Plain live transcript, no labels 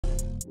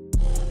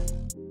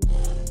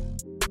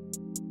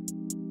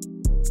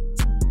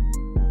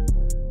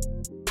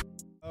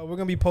we're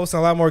gonna be posting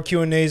a lot more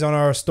Q&As on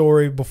our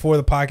story before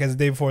the podcast the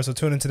day before. So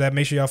tune into that.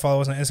 Make sure y'all follow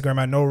us on Instagram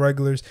at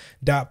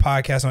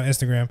NOREGULARS.podcast on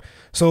Instagram.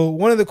 So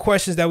one of the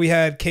questions that we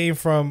had came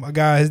from a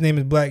guy. His name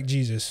is Black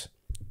Jesus.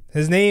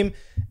 His name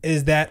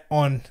is that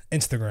on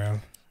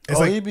Instagram. It's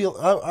like, he'd be.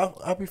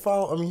 I be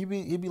following. I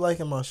mean, he'd be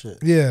liking my shit.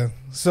 Yeah.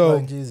 So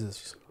Black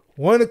Jesus.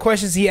 One of the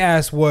questions he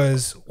asked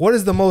was, "What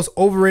is the most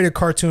overrated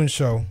cartoon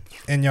show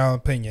in y'all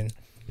opinion?"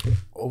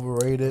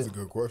 Overrated. That's a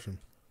good question.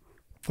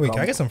 Wait,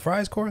 can I get some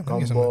fries, Korey? Let me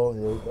get some. Gumball,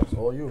 yeah, that's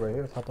all you right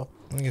here, Papa.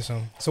 Let me get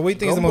some. So what do you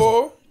think is the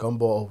most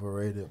Gumball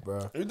overrated,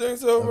 bro. You think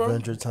so, bro?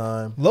 Adventure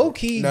Time. low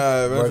key?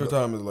 Nah, Adventure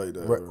Time is like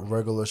that. Bro.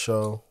 Regular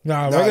show.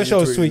 Nah, regular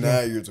show is tweaking.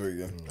 Nah, you're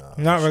tweaking.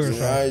 Not regular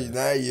show.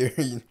 Nah, you're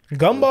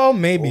Gumball,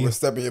 maybe.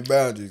 overstepping your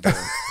boundaries.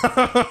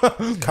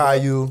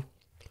 Caillou.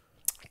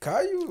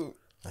 Caillou.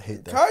 I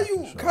hate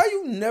that.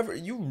 Caillou never.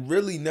 You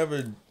really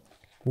never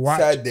Watch.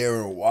 sat there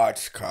and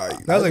watched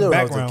Caillou. That was like I did when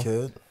I background. was a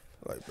kid.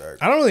 Like back.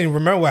 I don't really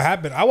remember what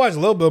happened. I watched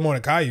Lil Bill more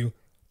than Caillou.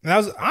 And I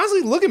was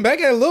honestly looking back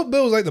at it, Lil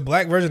Bill was like the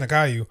black version of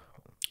Caillou.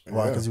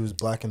 Why? Because he was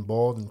black and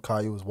bald, and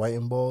Caillou was white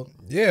and bald.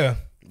 Yeah.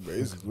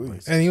 Basically.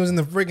 And he was in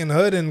the freaking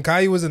hood, and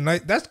Caillou was a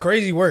night. That's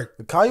crazy work.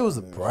 But Caillou was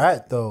a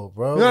brat, though,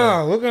 bro.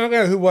 No, look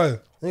at who was.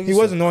 He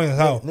was annoying as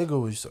hell.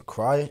 Nigga was used to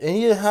cry, and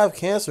he didn't have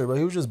cancer, but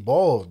he was just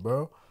bald,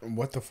 bro.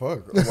 What the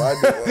fuck? Why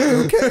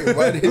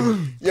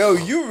did yo,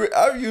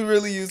 you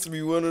really used to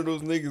be one of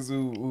those niggas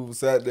who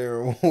sat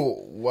there and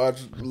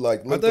watched,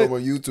 like, looked up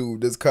on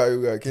YouTube, this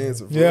Caillou got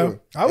cancer. For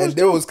real. And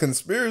there was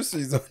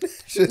conspiracies on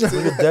that shit too.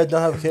 Nigga dead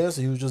don't have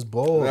cancer, he was just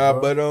bald. Nah,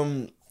 bro. but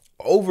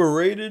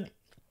overrated.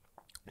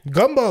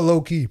 Gumball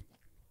low key.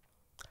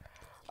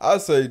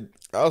 I'll say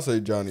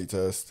Johnny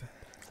Test.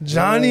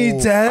 Johnny I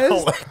Test?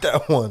 don't like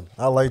that one.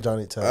 I like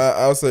Johnny Test.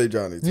 I'll say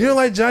Johnny Test. You don't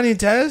like Johnny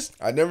Test?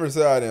 I never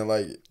said I didn't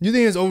like it. You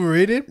think it's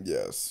overrated?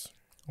 Yes.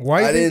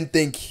 Why? I didn't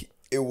think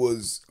it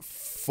was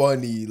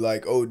funny,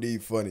 like OD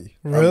funny.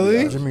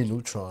 Really? Jimmy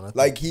Neutron.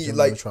 Jimmy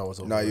Neutron was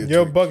nah,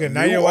 you're bugging.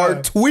 Now you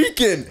are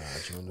tweaking.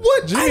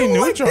 What? Jimmy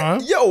Neutron?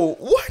 Like yo,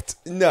 what?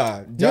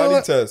 Nah,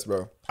 Johnny Test,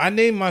 bro. I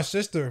named my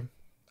sister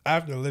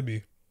after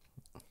Libby.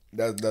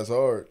 That's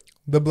hard.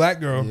 The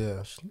black girl.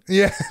 Yeah.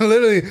 Yeah,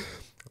 literally.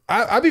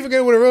 I be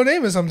forgetting what her real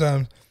name is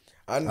sometimes.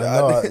 I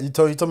know. You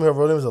told me her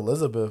real name is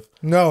Elizabeth.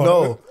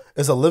 No,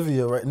 it's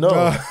Olivia, right?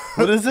 No.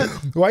 What is it?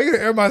 Why you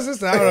gonna air my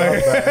sister out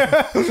right?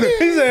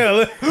 He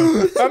said,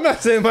 I'm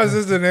not saying my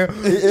sister name.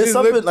 It's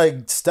something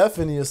like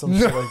Stephanie or some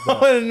shit like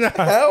that. No.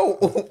 How?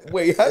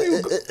 Wait, how do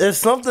you? It's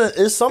something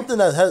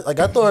that has, like,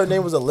 I thought her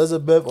name was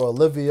Elizabeth or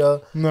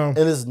Olivia. No, and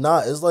it's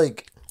not. It's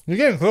like you're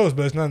getting close,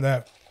 but it's not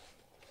that.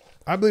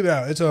 I believe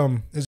that it's I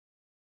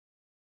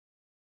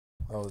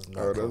was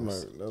not.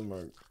 That's my.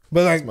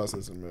 But like, that's my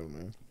sister's middle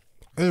name.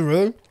 Is it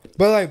really?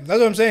 But like,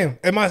 that's what I'm saying.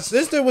 If my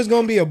sister was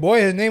gonna be a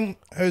boy, his name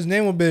would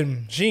have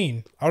been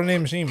Sheen. I would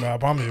name him Sheen, bro. I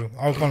promise you.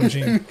 I would call him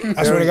Sheen.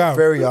 I swear to God.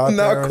 Very odd.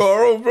 Not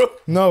Carl, bro.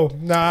 No,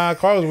 nah,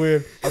 Carl was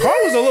weird.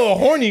 Carl was a little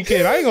horny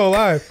kid. I ain't gonna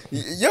lie.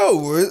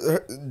 Yo,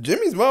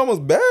 Jimmy's mom was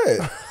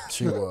bad.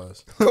 She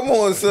was. Come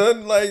on,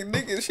 son. Like,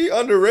 nigga, she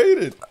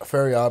underrated.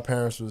 Very Odd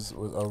Parents was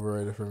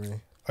overrated for me.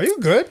 Are you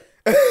good?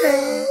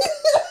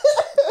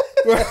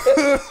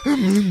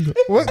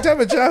 What type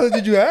of childhood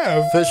did you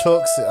have? Fish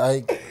Hooks,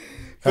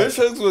 Fish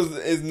Hooks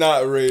is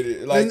not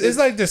rated. Like it's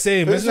like the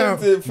same. It's not.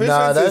 Fish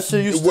Nah, Hooks that is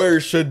shit used where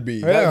it should be.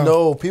 Yeah.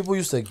 No, people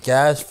used to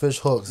gas Fish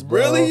Hooks, bro.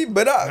 Really?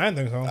 But I didn't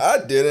think so.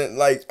 I didn't.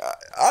 Like,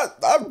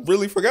 I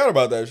really forgot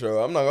about that show.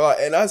 I'm not gonna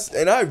lie.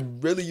 And I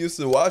really used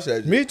to watch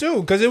that shit. Me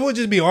too, because it would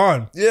just be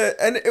on. Yeah,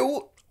 and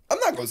I'm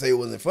not gonna say it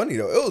wasn't funny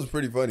though. It was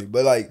pretty funny,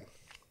 but like,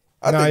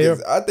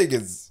 I think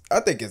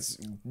it's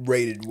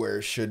rated where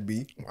it should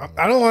be.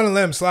 I don't want to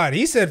let him slide.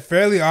 He said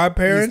Fairly Odd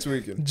Parents,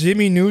 He's tweaking.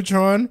 Jimmy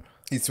Neutron.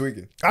 He's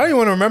tweaking. I don't even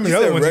want to remember the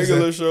other ones.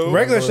 Regular show.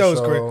 Regular show is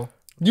great.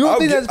 You don't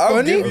think that's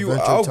funny?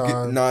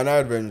 Nah,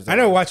 not Adventure Time. I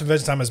never watched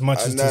Adventure Time as much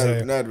as to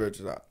say. Not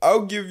Adventure Time.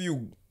 I'll give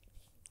you.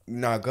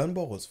 Nah,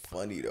 Gumball was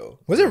funny though.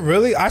 Was it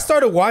really? I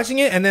started watching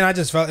it and then it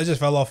just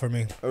fell off for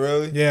me.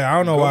 Really? Yeah, I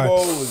don't know why.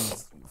 Gumball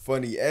was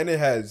funny and it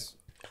has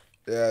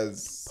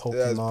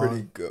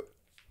pretty good.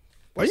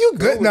 Are you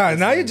good? Nah,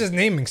 now you're just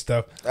naming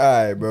stuff. All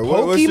right, bro.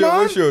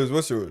 What's yours?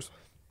 What's yours?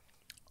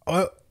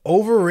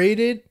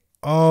 Overrated?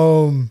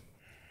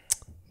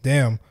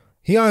 Damn.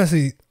 He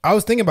honestly, I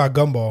was thinking about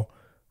Gumball.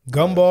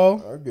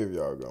 I'll give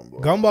y'all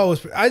Gumball. Gumball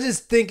was, I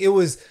just think it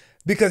was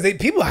because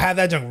people have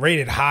that junk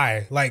rated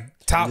high, like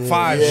top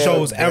 5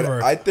 shows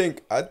ever. I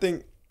think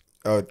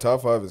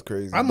top 5 is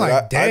crazy. I'm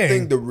like, dang. I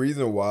think the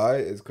reason why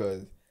is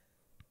because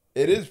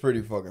it is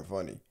pretty fucking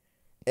funny,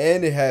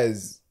 and it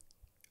has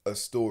a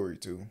story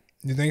too.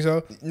 You think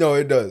so? No,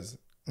 it does.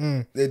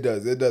 It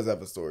does. It does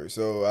have a story.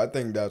 So I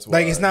think that's why.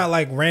 Like, it's not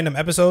like random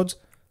episodes.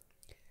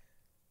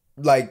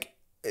 Like,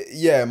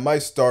 yeah, it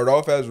might start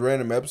off as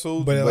random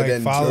episodes, but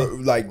then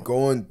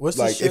going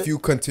if you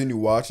continue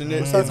watching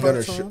it,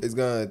 it's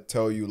gonna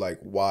tell you like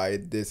why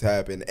this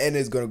happened, and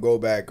it's gonna go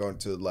back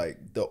onto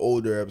like the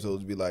older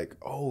episodes, be like,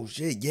 oh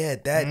shit, yeah,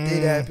 that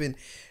did happen,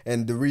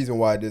 and the reason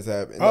why this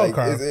happened. Like,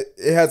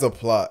 it has a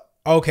plot.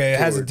 Okay, it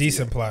has a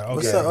decent plot. Okay.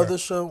 What's that other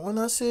show? When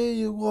I see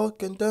you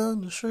walking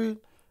down the street.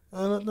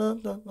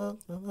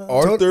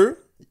 Arthur?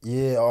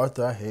 Yeah,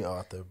 Arthur. I hate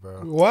Arthur,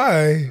 bro.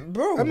 Why?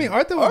 Bro. I mean,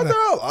 Arthur was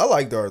I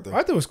liked Arthur.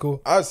 Arthur was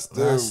cool. I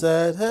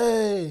said,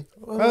 hey.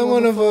 I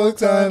want a full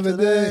time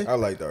today. I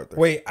liked Arthur.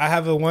 Wait, I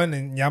have a one,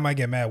 and y'all might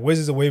get mad.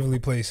 Wizards of Waverly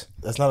Place.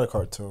 That's not a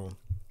cartoon.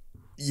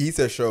 He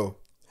said show.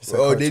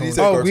 Did he say cartoon?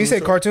 cartoon? We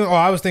said cartoon. Oh,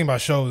 I was thinking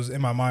about shows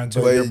in my mind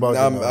too. Wait, you're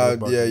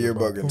bugging, yeah, you're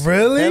bugging.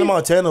 Really? Hannah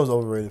Montana was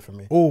overrated for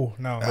me. Oh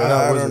no,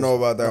 I don't know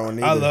about that one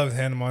either. I loved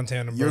Hannah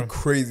Montana, bro. You're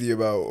crazy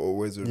about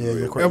Wizards. Yeah,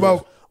 you're crazy.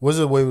 About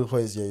Wizards of Waverly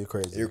Place. Yeah, you're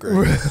crazy. You're crazy.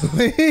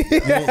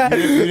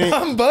 Really?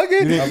 I'm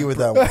bugging. You didn't eat with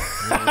that one.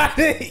 I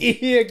didn't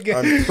eat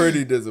again. I'm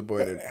pretty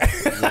disappointed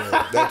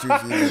that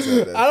you even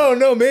said that. I don't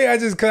know. Maybe I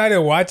just because I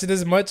didn't watch it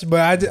as much,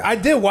 but I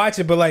did watch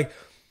it. But like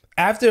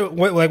after,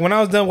 like when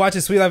I was done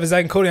watching Sweet Life of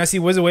Zack and Cody, I see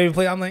Wizard Waverly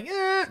Place. I'm like,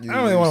 I don't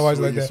really want to watch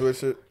it like that.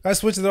 Switch it. I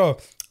switched it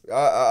off.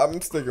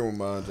 I'm sticking with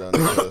mine, Johnny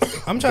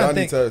Test. I'm trying to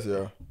think. Johnny Test,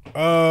 yo.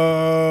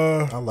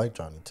 I like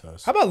Johnny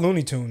Test. How about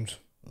Looney Tunes?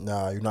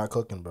 Nah, you're not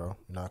cooking, bro.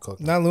 You're not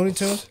cooking. Not Looney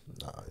Tunes?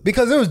 Nah.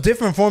 Because there was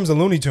different forms of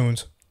Looney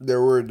Tunes.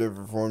 There were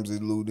different forms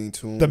of Looney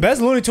Tunes. The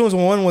best Looney Tunes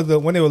were one with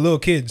when they were little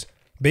kids.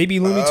 Baby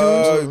Looney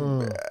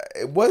Tunes.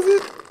 Was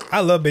it?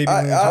 I love Baby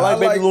Looney Tunes. I like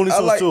Baby Looney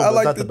Tunes too. I but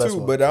like not the the best two,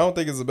 one. but I don't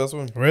think it's the best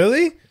one.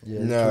 Really?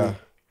 Yeah, Nah. true.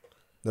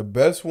 The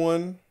best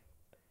one,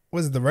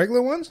 Was it the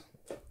regular ones?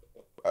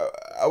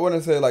 I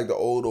wouldn't say like the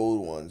old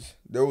ones.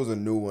 There was a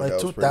new one, Like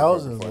that was pretty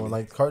fucking 2000s funny. one,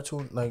 like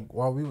cartoon, like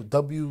while we were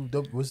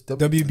what's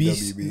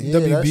WB. Yeah,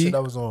 that shit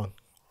that was on.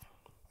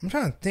 I'm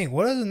trying to think.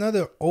 What is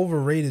another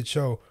overrated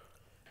show?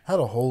 I had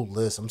a whole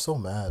list. I'm so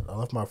mad. I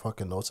left my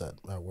fucking notes at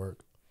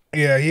work.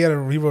 Yeah, he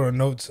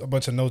wrote a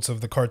bunch of notes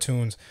of the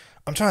cartoons.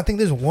 I'm trying to think.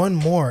 There's one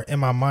more in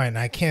my mind.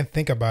 I can't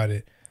think about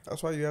it.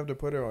 That's why you have to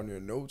put it on your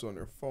notes on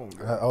your phone.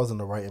 I was in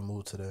the writing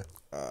mood today.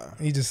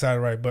 He just decided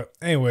right. But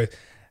anyway,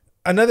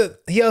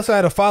 he also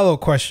had a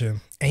follow-up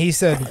question. And he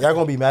said, Y'all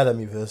gonna be mad at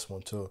me for this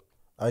one too.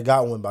 I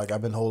got one, but like,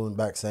 I've been holding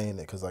back saying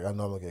it because like I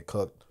know I'm gonna get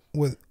cooked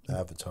with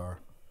Avatar.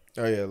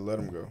 Oh yeah, let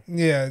him go.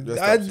 Yeah,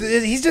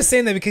 he's just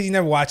saying that because he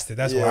never watched it.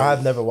 That's why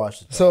I've never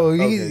watched it. So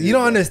you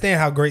don't understand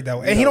how great that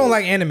was, and he don't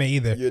like anime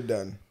either. You're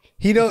done.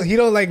 He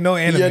don't like no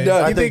anime. You're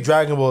done. I think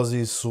Dragon Ball Z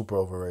is super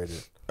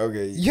overrated.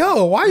 Okay.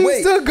 Yo, why are you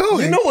still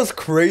going? You know what's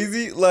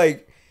crazy?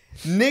 Like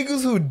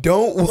niggas who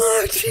don't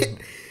watch it.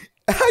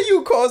 How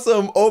you call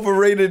something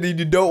overrated and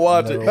you don't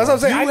watch it? That's what I'm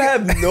saying. You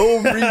have no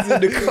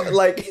reason to call,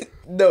 like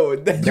no.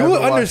 You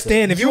would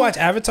understand if you watch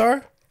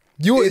Avatar.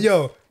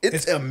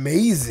 It's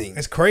amazing.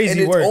 It's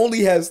crazy and work. It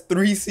only has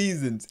 3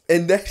 seasons,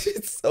 and that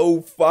shit's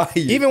so fire.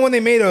 Even when they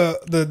made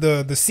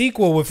the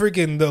sequel with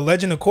freaking the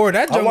Legend of Korra,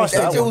 that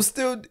joke was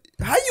still.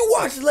 How you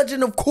watch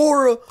Legend of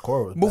Korra?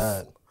 Korra was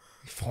bad.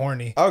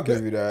 Horny. I'll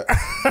give you that.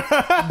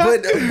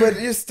 but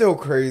it's still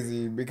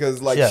crazy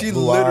because like she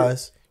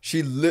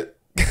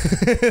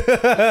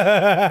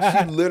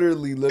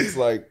literally looks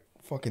like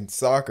fucking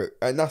Katara.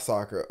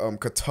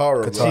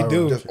 Katara. She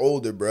do. Just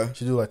older, bro.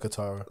 She do like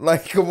Katara.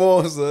 Like, come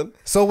on, son.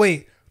 So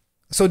wait.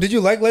 So did you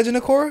like Legend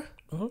of Korra?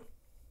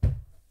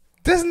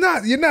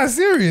 You're not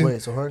serious.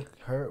 Wait, so wait,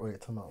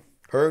 come on.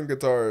 Her and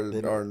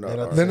Katara are not. They're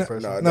not the same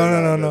person.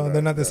 No.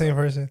 They're not the same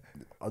person.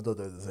 I thought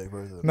they're the same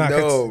person. Nah,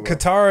 No,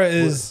 Katara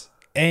is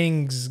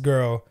Aang's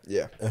girl.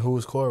 Yeah. And who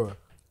is Korra?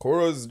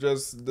 Korra's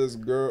just this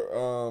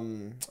girl.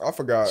 I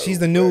forgot. She's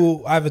the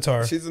new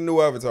Avatar. She's the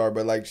new Avatar,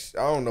 but like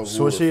I don't know.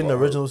 So is she in the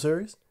original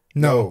series?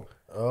 No.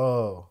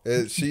 Oh.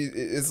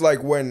 It's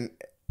like when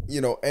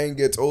Aang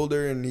gets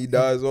older and he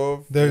dies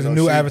off. There's a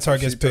new Avatar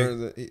gets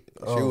picked.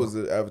 She was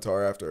the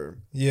Avatar after her.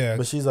 Yeah.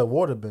 But she's a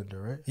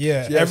waterbender, right?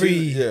 Yeah.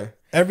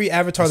 Every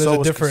Avatar there's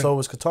a different. So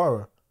was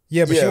Katara.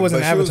 Yeah, but she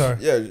wasn't an Avatar.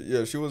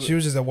 She was. She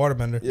was just a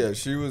waterbender. Yeah,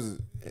 she was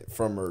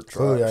from her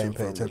tribe. Clearly, I didn't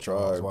pay attention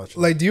when I was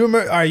watching. Like, do you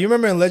remember? All right, you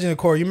remember in Legend of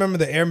Korra? You remember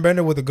the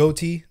Airbender with the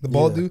goatee, the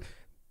bald dude?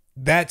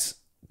 That's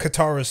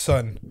Katara's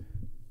son,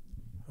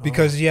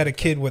 because he had a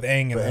kid with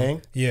Aang.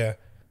 Aang? Yeah.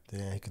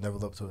 Damn, he could never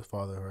live up to his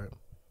father, right?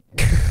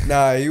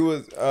 Nah, he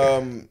was.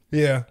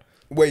 Yeah.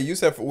 Wait, you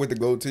said with the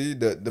goatee,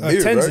 the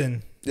beard, Tenzin.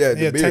 right? Yeah,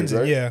 the beard, Tenzin,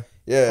 right? Yeah.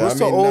 Yeah. What's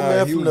the old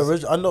man from the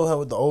original? I know how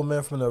with the old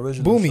man from the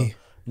original. Boomy. Show.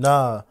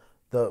 Nah,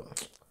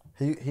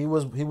 he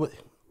was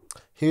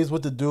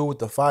with the dude with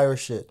the fire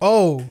shit.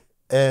 Oh.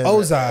 And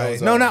Ozai.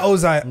 No, not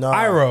Ozai. No.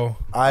 Iroh.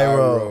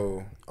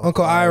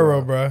 Uncle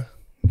Iroh, bro.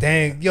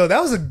 Dang. Yo,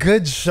 that was a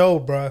good show,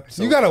 bro.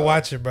 You got to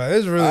watch it, bro.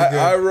 It's really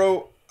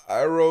good.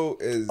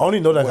 Iroh is... I only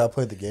know that I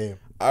played the game.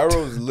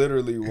 Iroh's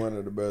literally one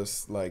of the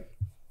best, like,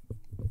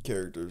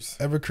 characters.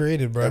 Ever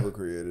created, bro. Ever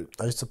created.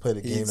 I used to play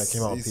the game that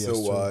came out on PS2. He's so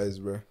wise,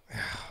 bro. Oh,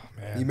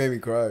 man. He made me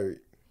cry.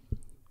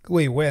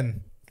 Wait,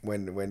 when?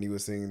 When he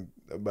was singing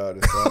about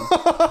his son.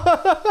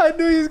 I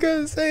knew he was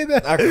going to say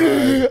that. I cried.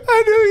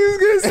 I knew he was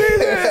going to say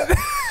that.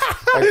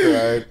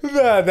 I cried.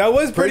 Nah, that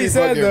was pretty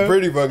sad, though.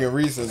 Pretty fucking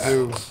recent,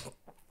 too.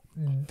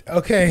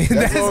 Okay,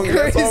 that's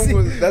crazy.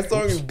 That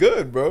song is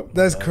good, bro.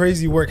 That's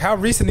crazy work. How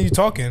recent are you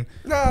talking?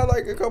 Nah,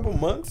 like a couple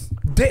months.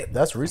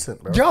 That's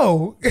recent, bro.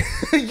 Yo,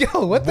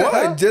 what the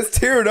hell? Just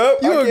teared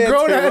up. You a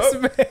grown ass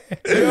man.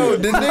 Yo,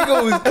 the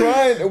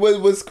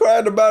nigga was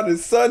crying about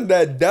his son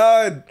that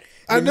died.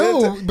 I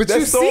know, but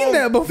you've seen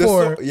that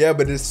before. Yeah,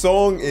 but the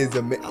song is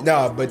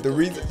but the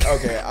reason.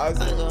 Okay, I was.